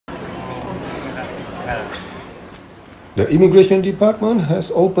The Immigration Department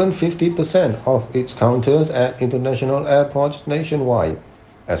has opened 50% of its counters at international airports nationwide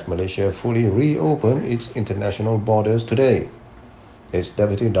as Malaysia fully reopened its international borders today. Its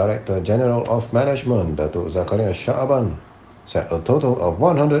Deputy Director General of Management, Datuk Zakaria Shaaban, said a total of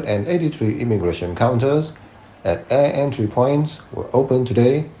 183 immigration counters at air entry points were opened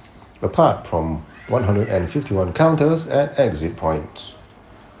today, apart from 151 counters at exit points.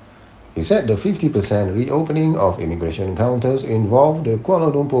 He said the 50% reopening of immigration counters involved the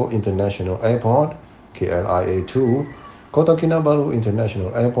Kuala Lumpur International Airport, KLIA 2, Kota Kinabalu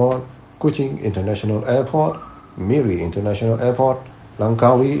International Airport, Kuching International Airport, Miri International Airport,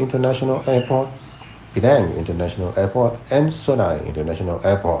 Langkawi International Airport, Penang International Airport, and Senai International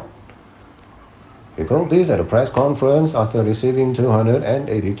Airport. He told this at a press conference after receiving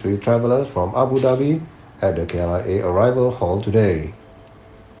 283 travelers from Abu Dhabi at the KLIA arrival hall today.